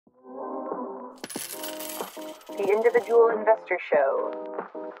The Individual Investor Show.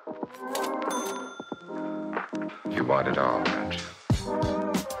 You want it all, don't you?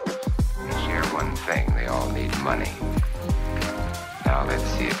 They share one thing, they all need money. Now let's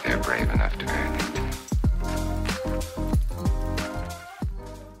see if they're brave enough to earn it.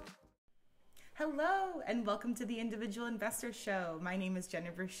 Hello, and welcome to the Individual Investor Show. My name is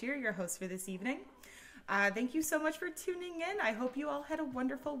Jennifer Shear, your host for this evening. Thank you so much for tuning in. I hope you all had a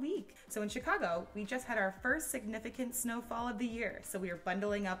wonderful week. So in Chicago, we just had our first significant snowfall of the year, so we are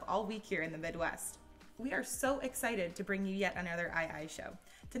bundling up all week here in the Midwest. We are so excited to bring you yet another AAII show.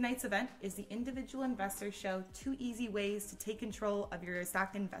 Tonight's event is the Individual Investor Show, 2 Easy Ways to Take Control of Your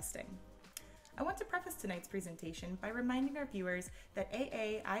Stock Investing. I want to preface tonight's presentation by reminding our viewers that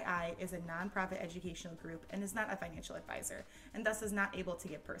AAII is a nonprofit educational group and is not a financial advisor, and thus is not able to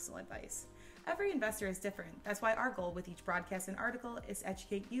give personal advice. Every investor is different. That's why our goal with each broadcast and article is to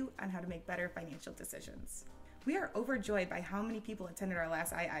educate you on how to make better financial decisions. We are overjoyed by how many people attended our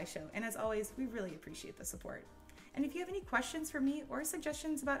last AAII show, and as always, we really appreciate the support. And if you have any questions for me or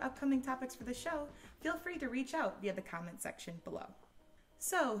suggestions about upcoming topics for the show, feel free to reach out via the comment section below.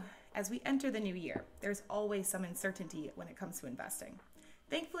 So, as we enter the new year, there's always some uncertainty when it comes to investing.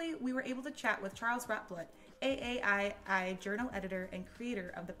 Thankfully, we were able to chat with Charles Rotblut, AAII journal editor and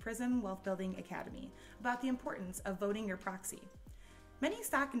creator of the Prism Wealth Building Academy, about the importance of voting your proxy. Many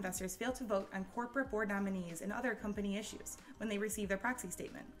stock investors fail to vote on corporate board nominees and other company issues when they receive their proxy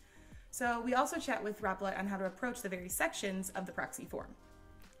statement. So we also chat with Rotblut on how to approach the various sections of the proxy form.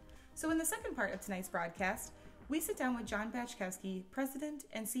 So in the second part of tonight's broadcast, we sit down with John Bajkowski, President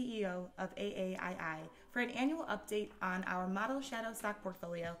and CEO of AAII, for an annual update on our model shadow stock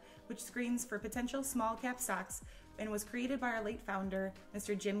portfolio, which screens for potential small cap stocks and was created by our late founder,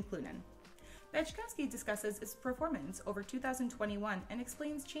 Mr. Jim Clunan. Bajkowski discusses its performance over 2021 and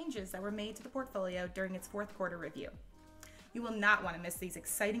explains changes that were made to the portfolio during its fourth quarter review. You will not want to miss these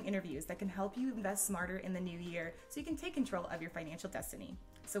exciting interviews that can help you invest smarter in the new year so you can take control of your financial destiny.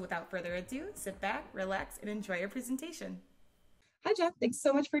 So without further ado, sit back, relax, and enjoy our presentation. Hi, Jeff. Thanks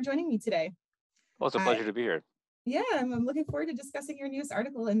so much for joining me today. Well, it's a pleasure to be here. Yeah, I'm looking forward to discussing your newest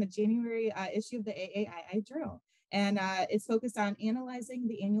article in the January issue of the AAII Journal. And it's focused on analyzing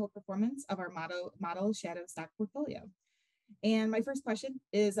the annual performance of our model shadow stock portfolio. And my first question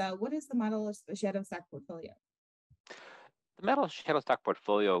is, what is the model shadow stock portfolio? The model shadow stock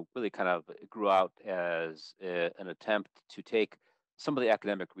portfolio really kind of grew out as an attempt to take some of the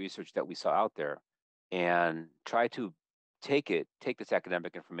academic research that we saw out there and try to take this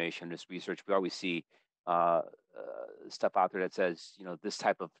academic information, this research. We always see stuff out there that says, you know, this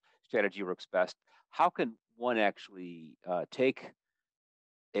type of strategy works best. How can one actually take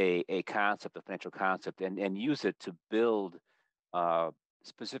a concept, a financial concept, and use it to build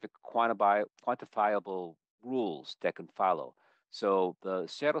specific quantifiable rules that can follow? So the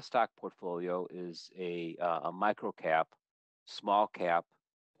shadow stock portfolio is a micro cap, small cap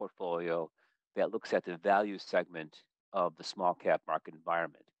portfolio that looks at the value segment of the small cap market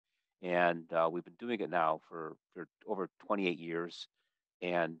environment. And we've been doing it now for over 28 years.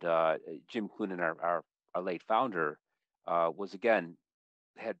 And Jim Clunan, our late founder,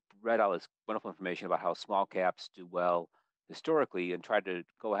 had read all this wonderful information about how small caps do well historically and tried to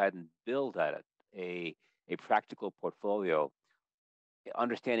go ahead and build at it a practical portfolio,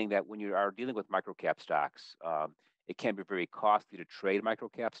 understanding that when you are dealing with microcap stocks, it can be very costly to trade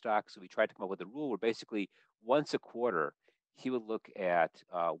microcap stocks. So we tried to come up with a rule where basically once a quarter, he would look at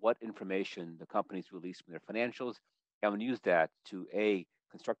what information the companies release from their financials and would use that to A,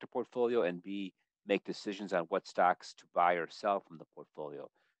 construct a portfolio, and B, make decisions on what stocks to buy or sell from the portfolio.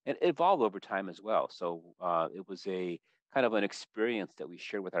 And it evolved over time as well. So it was a kind of an experience that we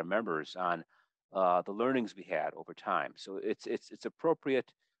shared with our members on the learnings we had over time. So it's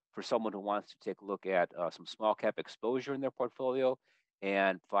appropriate for someone who wants to take a look at some small cap exposure in their portfolio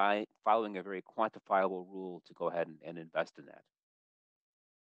and following a very quantifiable rule to go ahead and invest in that.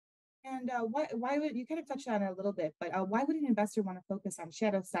 And why would you kind of touched on it a little bit, but why would an investor want to focus on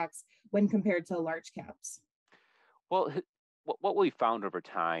shadow stocks when compared to large caps? Well, what we found over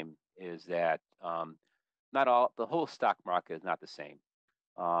time is that the whole stock market is not the same.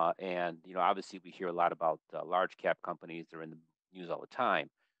 And, you know, obviously we hear a lot about large cap companies. They're in the news all the time.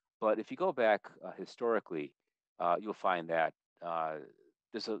 But if you go back historically, you'll find that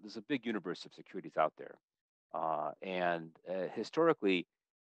there's a big universe of securities out there. And historically,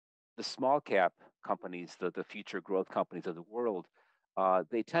 the small cap companies, the future growth companies of the world,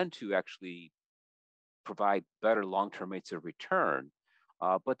 they tend to actually provide better long-term rates of return,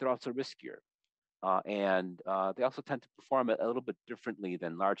 but they're also riskier. And they also tend to perform a little bit differently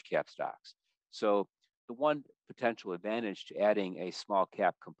than large cap stocks. So the one potential advantage to adding a small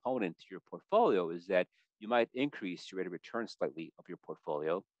cap component to your portfolio is that you might increase your rate of return slightly of your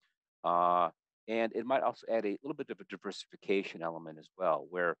portfolio. And it might also add a little bit of a diversification element as well,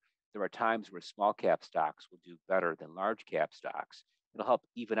 where there are times where small cap stocks will do better than large cap stocks. It'll help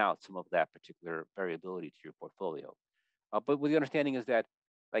even out some of that particular variability to your portfolio. But with the understanding is that,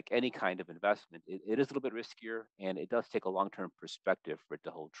 like any kind of investment, it is a little bit riskier, and it does take a long-term perspective for it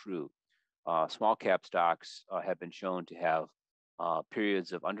to hold true. Small cap stocks have been shown to have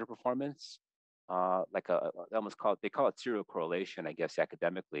periods of underperformance, they call it serial correlation, I guess,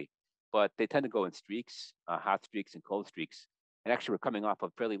 academically, but they tend to go in streaks, hot streaks and cold streaks. And actually, we're coming off a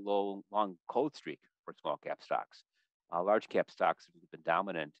fairly long cold streak for small cap stocks. Large cap stocks have been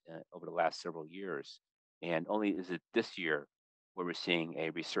dominant over the last several years, and only is it this year where we're seeing a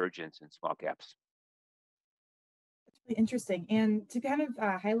resurgence in small caps. Really interesting. And to kind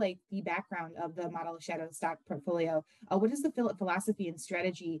of highlight the background of the model shadow stock portfolio, what is the philosophy and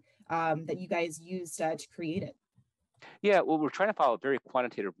strategy that you guys used to create it? Yeah, well, we're trying to follow a very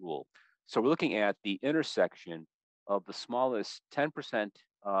quantitative rule. So we're looking at the intersection of the smallest 10%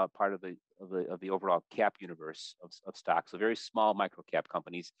 part of the overall cap universe of stocks, so very small micro cap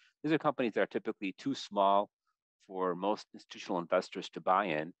companies. These are companies that are typically too small for most institutional investors to buy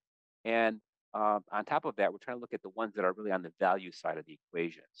in. And on top of that, we're trying to look at the ones that are really on the value side of the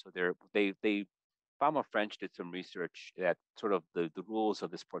equation. So they Fama French did some research that sort of the rules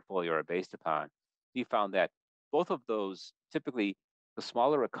of this portfolio are based upon. He found that both of those, typically, the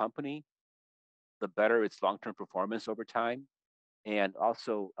smaller a company, the better its long-term performance over time. And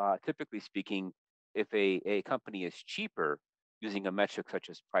also, typically speaking, if a company is cheaper, using a metric such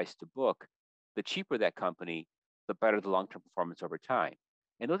as price to book, the cheaper that company, the better the long-term performance over time.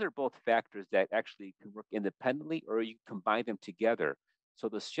 And those are both factors that actually can work independently, or you combine them together. So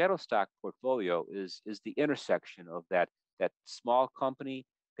the shadow stock portfolio is the intersection of that small company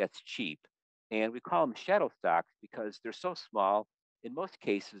that's cheap. And we call them shadow stocks because they're so small. In most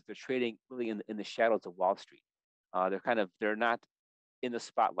cases, they're trading really in the shadows of Wall Street. They're not in the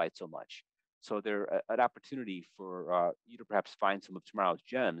spotlight so much. So they're an opportunity for you to perhaps find some of tomorrow's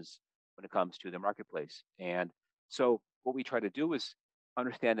gems when it comes to the marketplace. And so what we try to do is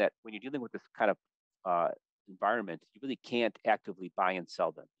understand that when you're dealing with this kind of environment, you really can't actively buy and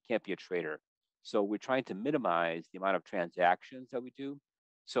sell them. You can't be a trader. So we're trying to minimize the amount of transactions that we do.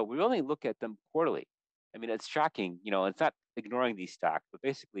 So we only look at them quarterly. I mean, it's shocking, it's not ignoring these stocks, but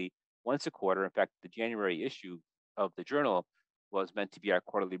basically once a quarter. In fact, the January issue of the journal was meant to be our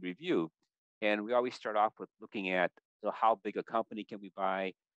quarterly review. And we always start off with looking at how big a company can we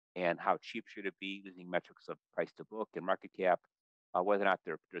buy and how cheap should it be, using metrics of price to book and market cap, whether or not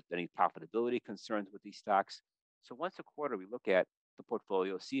there's any profitability concerns with these stocks. So once a quarter, we look at the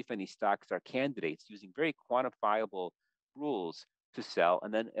portfolio, see if any stocks are candidates using very quantifiable rules to sell,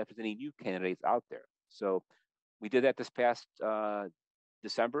 and then if there's any new candidates out there. So we did that this past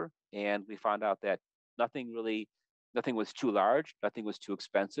December, and we found out that nothing was too large, nothing was too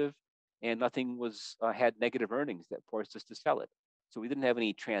expensive, and nothing had negative earnings that forced us to sell it. So we didn't have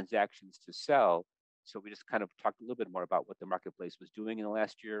any transactions to sell. So we just kind of talked a little bit more about what the marketplace was doing in the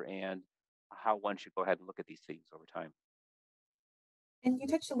last year and how one should go ahead and look at these things over time. And you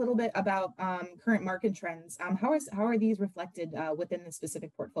touched a little bit about current market trends. How are these reflected within the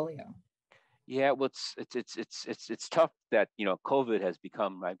specific portfolio? Yeah, well, it's tough that COVID has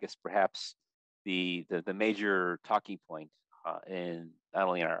become, I guess, perhaps the major talking point in not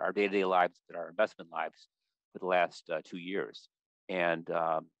only in our day-to-day lives but our investment lives for the last 2 years. And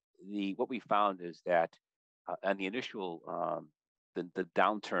what we found is that on the initial the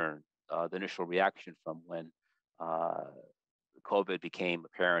downturn, the initial reaction from when COVID became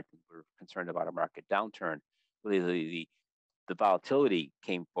apparent and we're concerned about a market downturn, really the volatility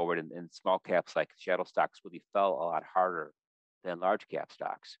came forward, and small caps like shadow stocks really fell a lot harder than large cap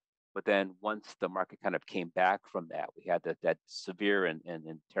stocks. But then once the market kind of came back from that, we had that severe and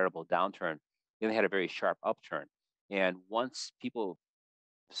terrible downturn. Then they had a very sharp upturn. And once people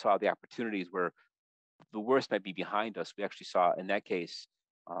saw the opportunities where the worst might be behind us, we actually saw in that case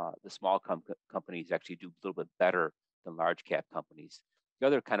the small companies actually do a little bit better than large cap companies. The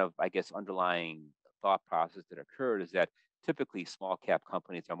other kind of, I guess, underlying thought process that occurred is that typically small cap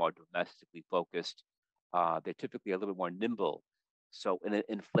companies are more domestically focused. They're typically a little bit more nimble. So in an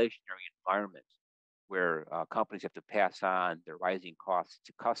inflationary environment where companies have to pass on their rising costs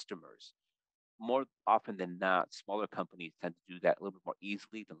to customers, more often than not, smaller companies tend to do that a little bit more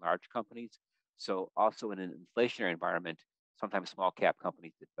easily than large companies. So also in an inflationary environment, sometimes small cap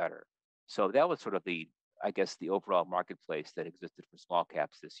companies did better. So that was sort of the overall marketplace that existed for small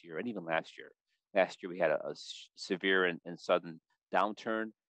caps this year and even last year. Last year, we had a severe and sudden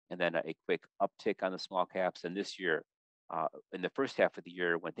downturn, and then a quick uptick on the small caps. And this year, in the first half of the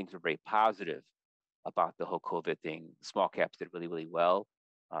year, when things were very positive about the whole COVID thing, small caps did really, really well,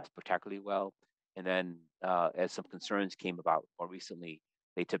 spectacularly well. And then as some concerns came about more recently,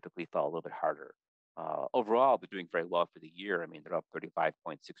 they typically fell a little bit harder. Overall, they're doing very well for the year. I mean, they're up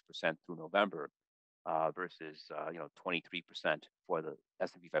 35.6% through November versus 23% for the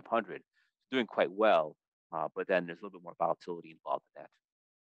S&P 500. Doing quite well, but then there's a little bit more volatility involved in that.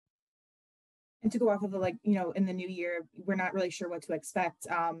 And to go off of the, in the new year, we're not really sure what to expect,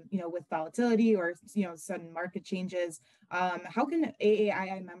 with volatility or, sudden market changes. How can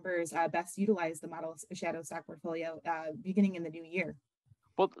AAII members best utilize the model shadow stock portfolio beginning in the new year?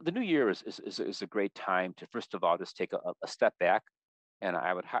 Well, the new year is a great time to, first of all, just take a step back. And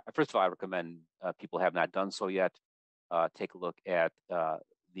I would, first of all, I recommend people have not done so yet, take a look at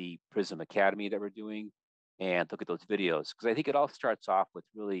the Prism Academy that we're doing and look at those videos. Because I think it all starts off with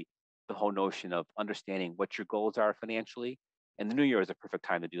really the whole notion of understanding what your goals are financially. And the new year is a perfect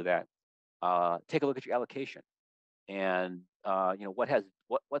time to do that. Take a look at your allocation and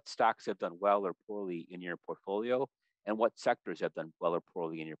what stocks have done well or poorly in your portfolio and what sectors have done well or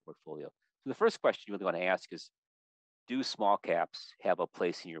poorly in your portfolio. So the first question you really want to ask is, do small caps have a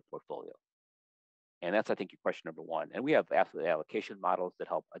place in your portfolio? And that's, I think, your question number one. And we have asset allocation models that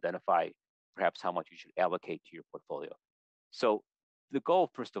help identify perhaps how much you should allocate to your portfolio. So the goal,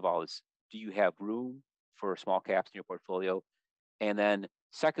 first of all, is do you have room for small caps in your portfolio? And then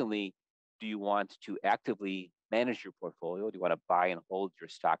secondly, do you want to actively manage your portfolio? Do you want to buy and hold your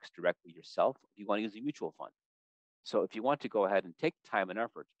stocks directly yourself? Or do you want to use a mutual fund? So if you want to go ahead and take time and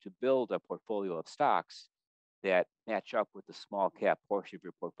effort to build a portfolio of stocks that match up with the small cap portion of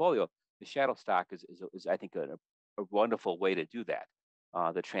your portfolio, the shadow stock is I think, a wonderful way to do that.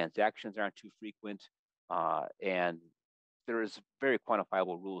 The transactions aren't too frequent, and there is very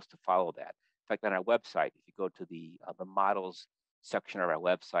quantifiable rules to follow that. In fact, on our website, if you go to the models section of our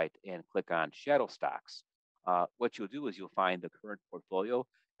website and click on shadow stocks, what you'll do is you'll find the current portfolio.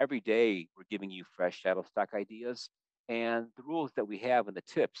 Every day, we're giving you fresh shadow stock ideas, and the rules that we have and the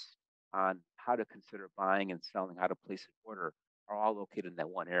tips on how to consider buying and selling, how to place an order, are all located in that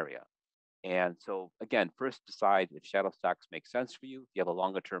one area. And so, again, first decide if shadow stocks make sense for you. If you have a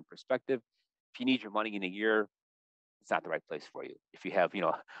longer term perspective, if you need your money in a year, it's not the right place for you. If you have,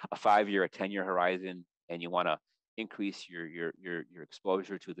 a 5-year, a 10-year horizon, and you want to increase your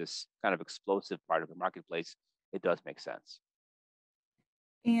exposure to this kind of explosive part of the marketplace, it does make sense.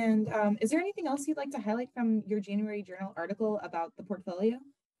 And is there anything else you'd like to highlight from your January Journal article about the portfolio?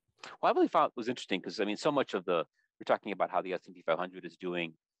 Well, I really found it was interesting because, I mean, so much of we're talking about how the S&P 500 is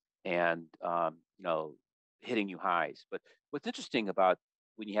doing and, hitting new highs. But what's interesting about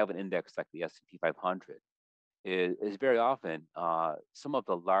when you have an index like the S&P 500 is very often some of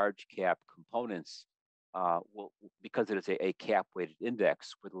the large cap components will, because it is a cap weighted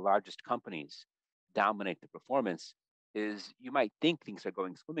index where the largest companies dominate the performance, is you might think things are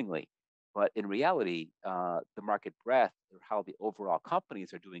going swimmingly, but in reality, the market breadth or how the overall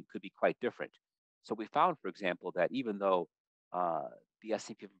companies are doing could be quite different. So we found, for example, that even though the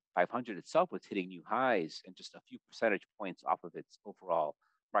S&P 500 itself was hitting new highs and just a few percentage points off of its overall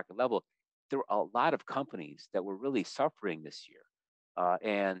market level, there were a lot of companies that were really suffering this year.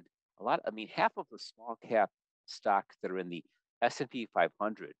 And half of the small cap stocks that are in the S&P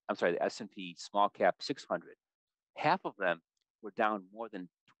 500, the S&P small cap 600, half of them were down more than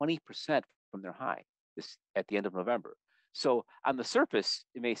 20% from their high at the end of November. So on the surface,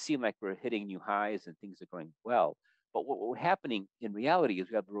 it may seem like we're hitting new highs and things are going well, but what's happening in reality is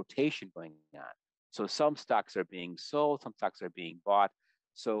we have a rotation going on. So some stocks are being sold, some stocks are being bought.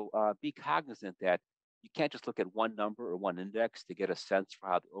 So be cognizant that you can't just look at one number or one index to get a sense for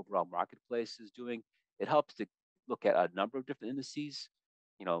how the overall marketplace is doing. It helps to look at a number of different indices,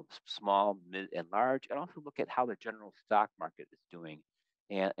 small, mid, and large, and also look at how the general stock market is doing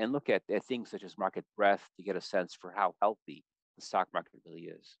and look at things such as market breadth to get a sense for how healthy the stock market really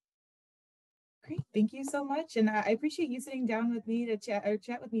is. Great. Thank you so much. And I appreciate you sitting down with me to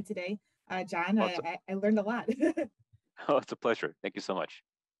chat with me today, John. I learned a lot. Oh, it's a pleasure. Thank you so much.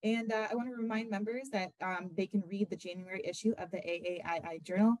 And I want to remind members that they can read the January issue of the AAII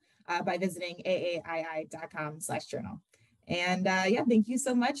Journal by visiting AAII.com/journal. And thank you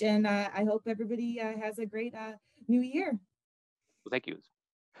so much. And I hope everybody has a great new year. Well, thank you.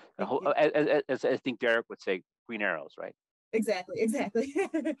 Thank As I think Derek would say, green arrows, right? Exactly.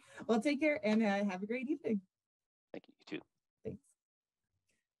 Well, take care and have a great evening. Thank you. You too. Thanks.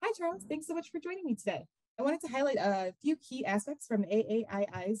 Hi, Charles. Thanks so much for joining me today. I wanted to highlight a few key aspects from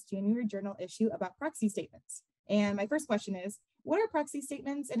AAII's January journal issue about proxy statements. And my first question is, what are proxy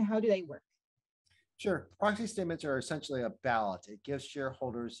statements and how do they work? Sure. Proxy statements are essentially a ballot. It gives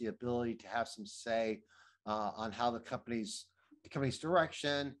shareholders the ability to have some say on how the company's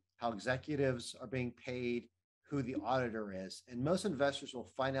direction, how executives are being paid, who the auditor is. And most investors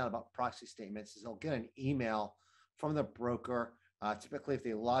will find out about proxy statements is they'll get an email from the broker. Typically, if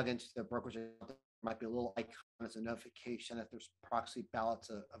they log into the brokerage account, there might be a little icon as a notification that there's proxy ballots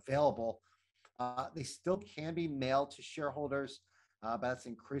available. They still can be mailed to shareholders, but that's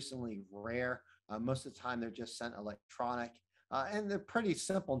increasingly rare. Most of the time, they're just sent electronic, and they're pretty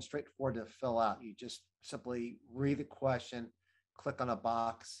simple and straightforward to fill out. You just simply read the question, click on a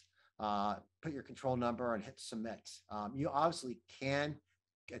box, put your control number, and hit submit. You obviously can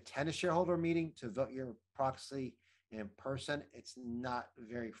attend a shareholder meeting to vote your proxy in person. It's not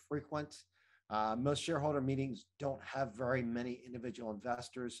very frequent. Most shareholder meetings don't have very many individual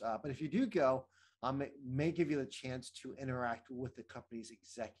investors, but if you do go, it may give you the chance to interact with the company's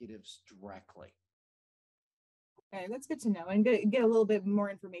executives directly. Okay, that's good to know, and get a little bit more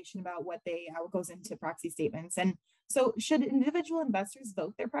information about what how it goes into proxy statements. And so, should individual investors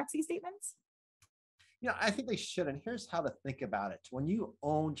vote their proxy statements? I think they should. And here's how to think about it. When you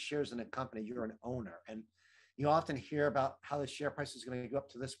own shares in a company, you're an owner, and you often hear about how the share price is going to go up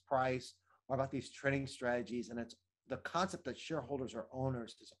to this price, or about these trading strategies. And it's the concept that shareholders are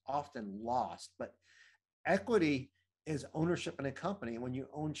owners is often lost. But equity is ownership in a company. And when you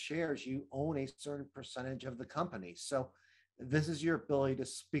own shares, you own a certain percentage of the company. So this is your ability to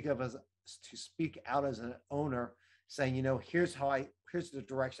speak out as an owner, saying, here's the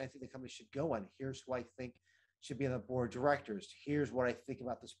direction I think the company should go in. Here's who I think should be on the board of directors. Here's what I think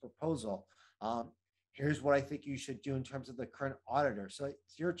about this proposal. Here's what I think you should do in terms of the current auditor. So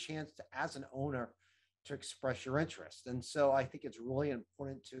it's your chance to, as an owner, to express your interest. And so I think it's really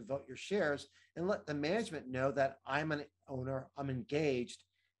important to vote your shares and let the management know that I'm an owner, I'm engaged,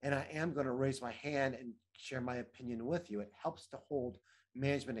 and I am going to raise my hand and share my opinion with you. It helps to hold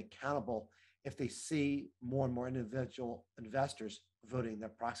management accountable if they see more and more individual investors voting their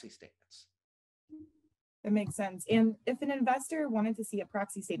proxy statements. That makes sense. And if an investor wanted to see a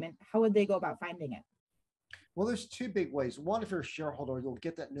proxy statement, how would they go about finding it? Well, there's two big ways. One, if you're a shareholder, you'll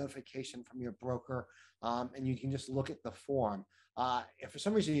get that notification from your broker, and you can just look at the form. If for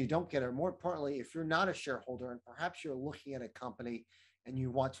some reason you don't get it, or more importantly, if you're not a shareholder and perhaps you're looking at a company and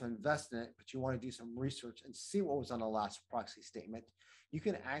you want to invest in it, but you want to do some research and see what was on the last proxy statement, you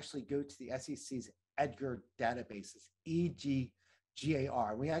can actually go to the SEC's EDGAR databases,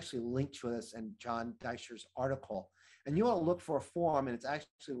 EGGAR. We actually linked to this in John Deisher's article. And you want to look for a form, and it's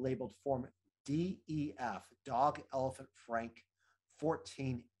actually labeled Form DEF, Dog Elephant Frank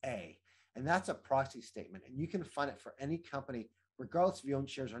 14A. And that's a proxy statement. And you can find it for any company, regardless if you own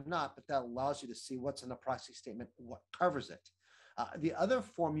shares or not, but that allows you to see what's in the proxy statement, what covers it. The other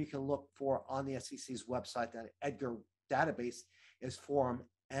form you can look for on the SEC's website, that EDGAR database, is Form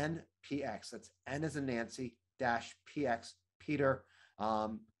NPX. That's N as in Nancy, dash PX, Peter,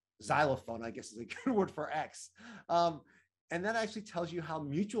 xylophone, I guess is a good word for X. And that actually tells you how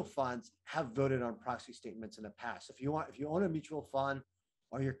mutual funds have voted on proxy statements in the past. If you own a mutual fund,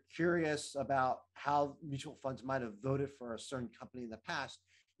 or you're curious about how mutual funds might have voted for a certain company in the past,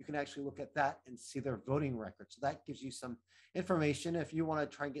 you can actually look at that and see their voting record. So that gives you some information. If you want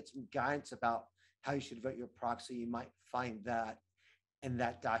to try and get some guidance about how you should vote your proxy, you might find that in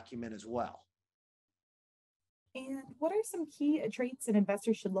that document as well. And what are some key traits an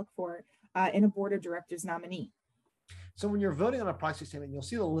investor should look for in a board of directors nominee? So when you're voting on a proxy statement, you'll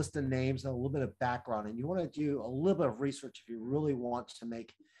see the list of names and a little bit of background, and you want to do a little bit of research if you really want to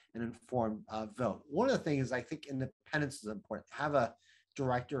make an informed vote. One of the things is I think independence is important. Have a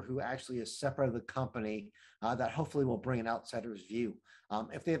director who actually is separate of the company that hopefully will bring an outsider's view.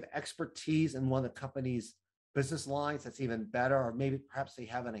 If they have expertise in one of the company's business lines, that's even better. Or maybe perhaps they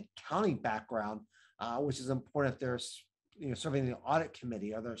have an accounting background, which is important if they're serving the audit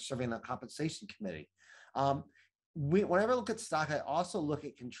committee or they're serving the compensation committee. Whenever I look at stock, I also look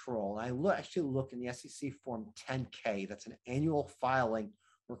at control. I actually look in the SEC Form 10K. That's an annual filing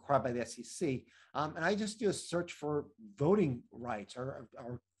required by the SEC. And I just do a search for voting rights or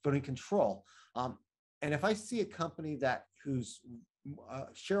voting control. And if I see a company whose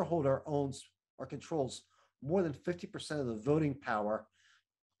shareholder owns or controls more than 50% of the voting power,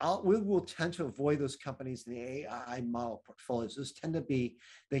 we will tend to avoid those companies in the AAII model portfolios.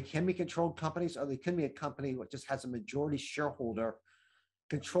 They can be controlled companies, or they can be a company that just has a majority shareholder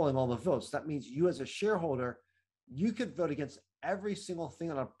controlling all the votes. That means you as a shareholder, you could vote against every single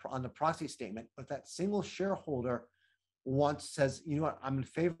thing on the proxy statement, but that single shareholder says, you know what, I'm in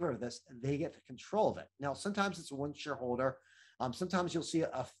favor of this, and they get control of it. Now, sometimes it's one shareholder. Sometimes you'll see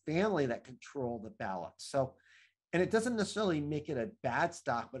a family that control the ballot. So, and it doesn't necessarily make it a bad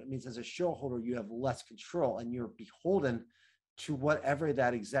stock, but it means as a shareholder, you have less control and you're beholden to whatever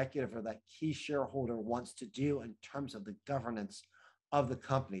that executive or that key shareholder wants to do in terms of the governance of the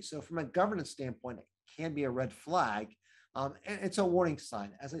company. So from a governance standpoint, it can be a red flag. And it's a warning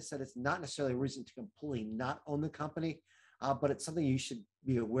sign. As I said, it's not necessarily a reason to completely not own the company, but it's something you should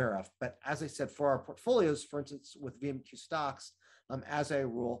be aware of. But as I said, for our portfolios, for instance, with VMQ stocks, as a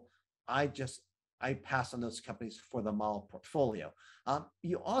rule, I pass on those companies for the model portfolio.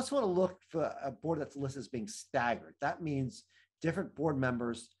 You also want to look for a board that's listed as being staggered. That means different board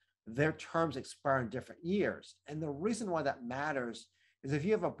members, their terms expire in different years. And the reason why that matters is if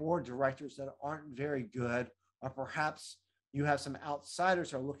you have a board of directors that aren't very good, or perhaps you have some outsiders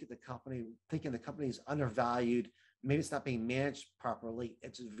who are looking at the company, thinking the company is undervalued, maybe it's not being managed properly,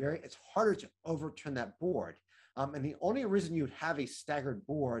 it's harder to overturn that board. And the only reason you'd have a staggered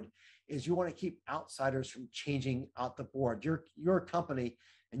board is you want to keep outsiders from changing out the board. You're a company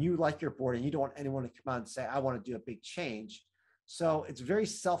and you like your board and you don't want anyone to come out and say, I want to do a big change. So it's very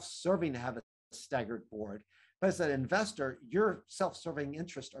self-serving to have a staggered board. But as an investor, your self-serving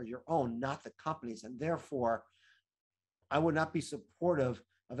interests are your own, not the company's. And therefore, I would not be supportive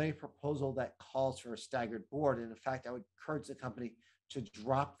of any proposal that calls for a staggered board. And in fact, I would encourage the company to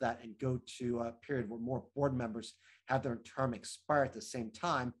drop that and go to a period where more board members have their term expire at the same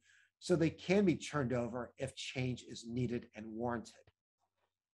time, so they can be turned over if change is needed and warranted.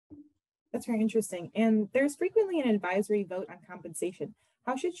 That's very interesting. And there's frequently an advisory vote on compensation.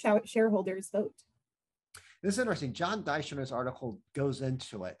 How should shareholders vote? This is interesting. John Deisherman's article goes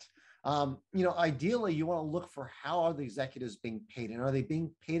into it. Ideally, you want to look for how are the executives being paid, and are they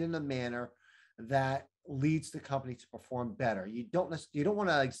being paid in a manner that leads the company to perform better. You don't want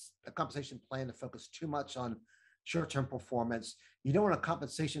a compensation plan to focus too much on short-term performance. You don't want a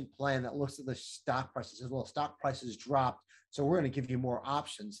compensation plan that looks at the stock prices. Says, well, stock prices dropped, so we're going to give you more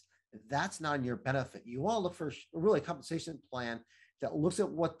options. That's not in your benefit. You want to look for really a compensation plan that looks at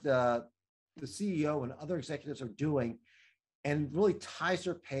what the CEO and other executives are doing and really ties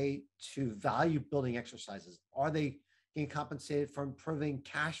their pay to value building exercises. Are they being compensated for improving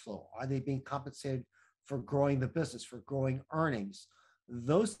cash flow? Are they being compensated for growing the business, for growing earnings?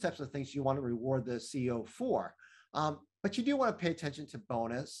 Those types of things you want to reward the CEO for. But you do want to pay attention to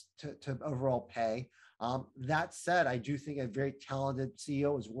bonus, to overall pay. That said, I do think a very talented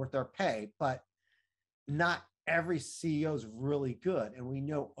CEO is worth their pay, but not every CEO is really good. And we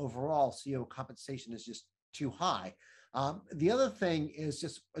know overall CEO compensation is just too high. The other thing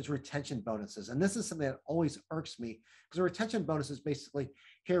is retention bonuses. And this is something that always irks me, because a retention bonus is basically,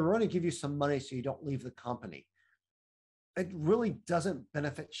 here, we're going to give you some money so you don't leave the company. It really doesn't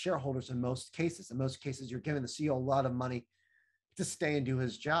benefit shareholders in most cases. In most cases, you're giving the CEO a lot of money to stay and do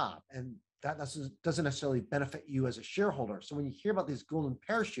his job. And that doesn't necessarily benefit you as a shareholder. So when you hear about these golden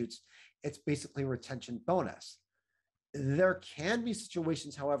parachutes, it's basically a retention bonus. There can be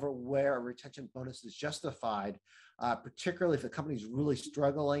situations, however, where a retention bonus is justified, particularly if the company's really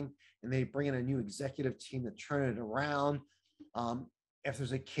struggling and they bring in a new executive team to turn it around. If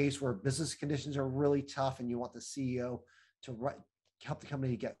there's a case where business conditions are really tough and you want the CEO to help the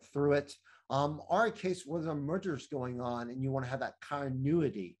company get through it, or a case where there are mergers going on and you want to have that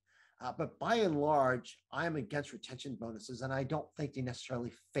continuity. But by and large, I am against retention bonuses, and I don't think they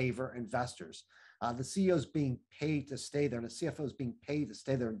necessarily favor investors. The CEO is being paid to stay there, and the CFO is being paid to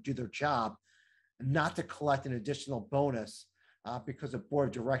stay there and do their job, not to collect an additional bonus because the board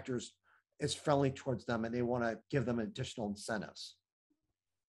of directors is friendly towards them and they want to give them additional incentives.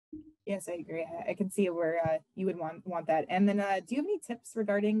 Yes, I agree. I can see where you would want that. And then do you have any tips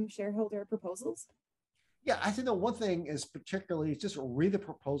regarding shareholder proposals? Yeah, I think the one thing is particularly just read the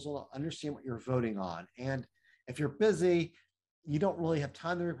proposal, understand what you're voting on. And if you're busy, you don't really have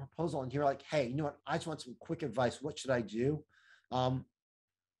time to read a proposal and you're like, hey, you know what? I just want some quick advice. What should I do?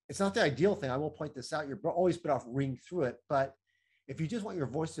 It's not the ideal thing. I will point this out. You're always better off reading through it. But if you just want your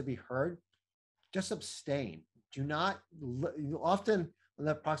voice to be heard, just abstain. Do not, often on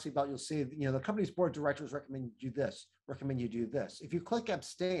that proxy ballot, you'll see, the company's board of directors recommend you do this. If you click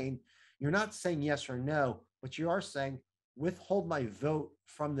abstain, you're not saying yes or no, but you are saying withhold my vote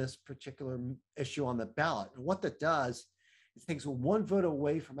from this particular issue on the ballot. And what that does, it takes one vote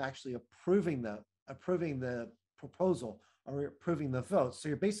away from actually approving the proposal or approving the vote. So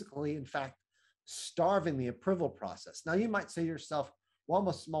you're basically, in fact, starving the approval process. Now you might say to yourself, well, I'm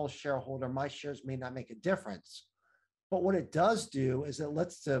a small shareholder, my shares may not make a difference. But what it does do is it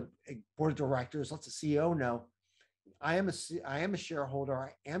lets the board of directors, lets the CEO know, I am a shareholder.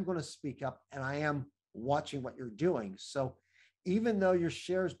 I am going to speak up, and I am watching what you're doing. So even though your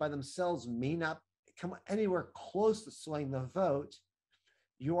shares by themselves may not come anywhere close to swaying the vote,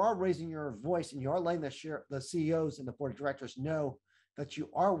 you are raising your voice and you are letting the CEOs and the board of directors know that you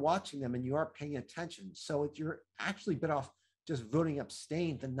are watching them and you are paying attention. So you're actually better off just voting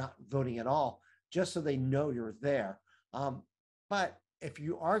abstain than not voting at all, just so they know you're there. But if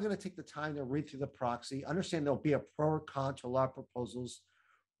you are going to take the time to read through the proxy, understand there'll be a pro or con to a lot of proposals,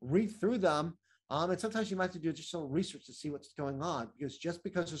 read through them. And sometimes you might have to do additional research to see what's going on, because just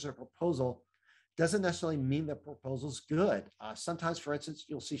because there's a proposal doesn't necessarily mean the proposal's good. Sometimes, for instance,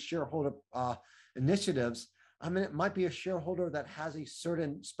 you'll see shareholder initiatives. I mean, it might be a shareholder that has a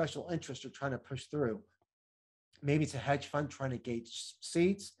certain special interest they're trying to push through. Maybe it's a hedge fund trying to gauge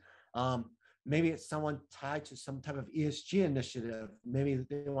seats. Maybe it's someone tied to some type of ESG initiative. Maybe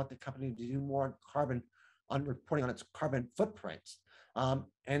they want the company to do more on reporting on its carbon footprint. And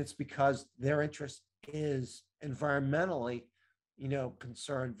it's because their interest is environmentally,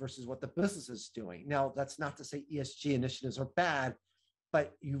 concerned versus what the business is doing. Now, that's not to say ESG initiatives are bad,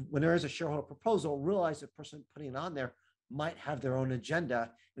 but when there is a shareholder proposal, realize the person putting it on there might have their own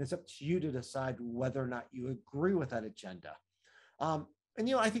agenda, and it's up to you to decide whether or not you agree with that agenda. And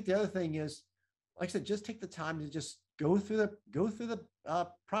I think the other thing is, like I said, just take the time to just go through the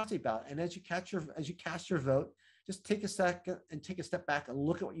proxy ballot, and as you cast your vote, just take a second and take a step back and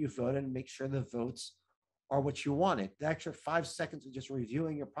look at what you voted and make sure the votes are what you wanted. The extra 5 seconds of just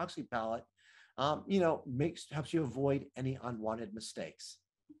reviewing your proxy ballot, helps you avoid any unwanted mistakes.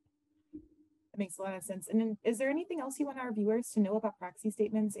 That makes a lot of sense. And then, is there anything else you want our viewers to know about proxy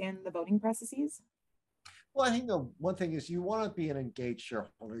statements and the voting processes? Well, I think the one thing is you want to be an engaged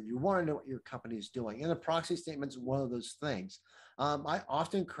shareholder. You want to know what your company is doing. And a proxy statement is one of those things. I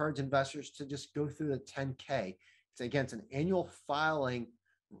often encourage investors to just go through the 10K. It's an annual filing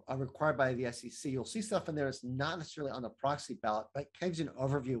required by the SEC. You'll see stuff in there that's not necessarily on the proxy ballot, but it gives you an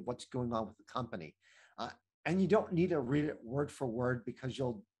overview of what's going on with the company. And you don't need to read it word for word, because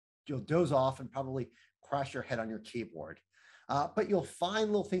you'll doze off and probably crash your head on your keyboard. But you'll find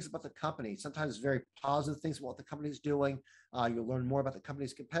little things about the company, sometimes very positive things about what the company's doing. You'll learn more about the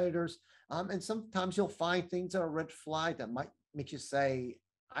company's competitors. And sometimes you'll find things that are red flag that might make you say,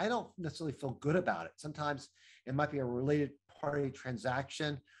 I don't necessarily feel good about it. Sometimes it might be a related party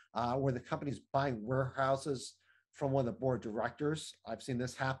transaction where the company's buying warehouses from one of the board of directors. I've seen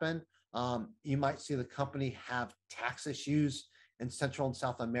this happen. You might see the company have tax issues in Central and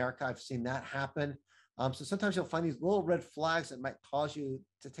South America. I've seen that happen. So sometimes you'll find these little red flags that might cause you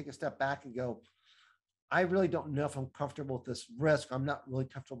to take a step back and go, I really don't know if I'm comfortable with this risk. I'm not really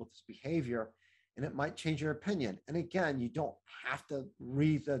comfortable with this behavior. And it might change your opinion. And again, you don't have to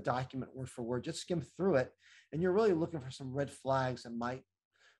read the document word for word, just skim through it. And you're really looking for some red flags that might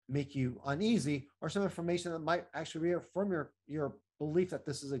make you uneasy, or some information that might actually reaffirm your belief that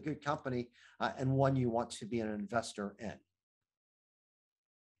this is a good company and one you want to be an investor in.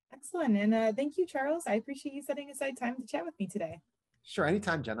 Excellent. And thank you, Charles. I appreciate you setting aside time to chat with me today. Sure.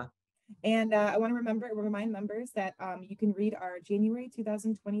 Anytime, Jenna. And I want to remind members that you can read our January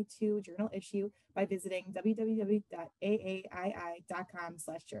 2022 journal issue by visiting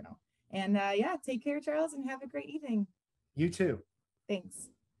www.aai.com/journal. And take care, Charles, and have a great evening. You too. Thanks.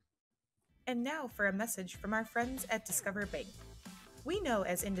 And now for a message from our friends at Discover Bank. We know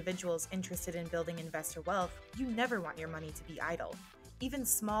as individuals interested in building investor wealth, you never want your money to be idle. Even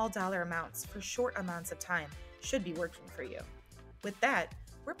small dollar amounts for short amounts of time should be working for you. With that,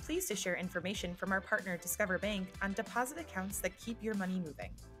 we're pleased to share information from our partner Discover Bank on deposit accounts that keep your money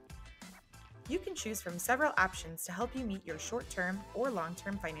moving. You can choose from several options to help you meet your short-term or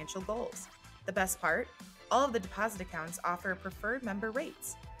long-term financial goals. The best part, all of the deposit accounts offer preferred member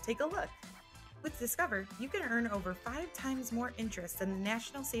rates. Take a look. With Discover, you can earn over 5 times more interest than the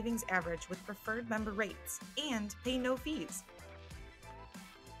national savings average with preferred member rates and pay no fees.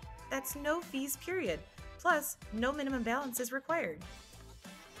 That's no fees, period. Plus, no minimum balance is required.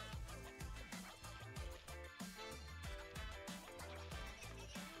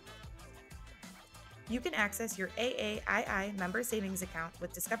 You can access your AAII member savings account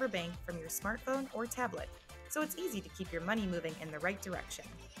with Discover Bank from your smartphone or tablet, so it's easy to keep your money moving in the right direction.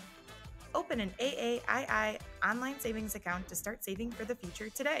 Open an AAII online savings account to start saving for the future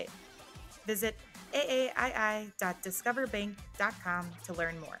today. Visit aai.discoverbank.com to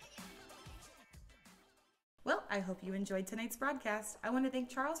learn more. Well, I hope you enjoyed tonight's broadcast. I want to thank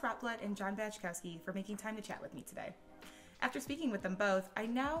Charles Rotblut and John Bajkowski for making time to chat with me today. After speaking with them both, I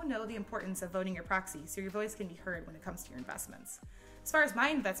now know the importance of voting your proxy so your voice can be heard when it comes to your investments. As far as my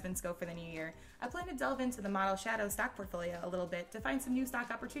investments go for the new year, I plan to delve into the model shadow stock portfolio a little bit to find some new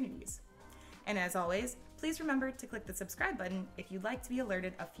stock opportunities. And as always, please remember to click the subscribe button if you'd like to be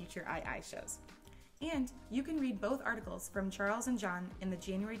alerted of future II shows. And you can read both articles from Charles and John in the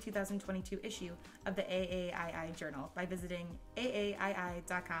January 2022 issue of the AAII Journal by visiting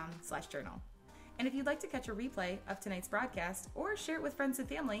aaii.com/journal. And if you'd like to catch a replay of tonight's broadcast or share it with friends and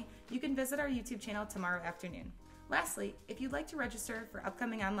family, you can visit our YouTube channel tomorrow afternoon. Lastly, if you'd like to register for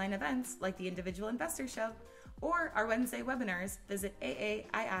upcoming online events like the Individual Investor Show or our Wednesday webinars, visit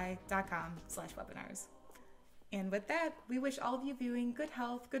aaii.com/webinars. And with that, we wish all of you viewing good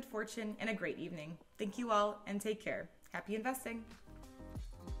health, good fortune, and a great evening. Thank you all, and take care. Happy investing.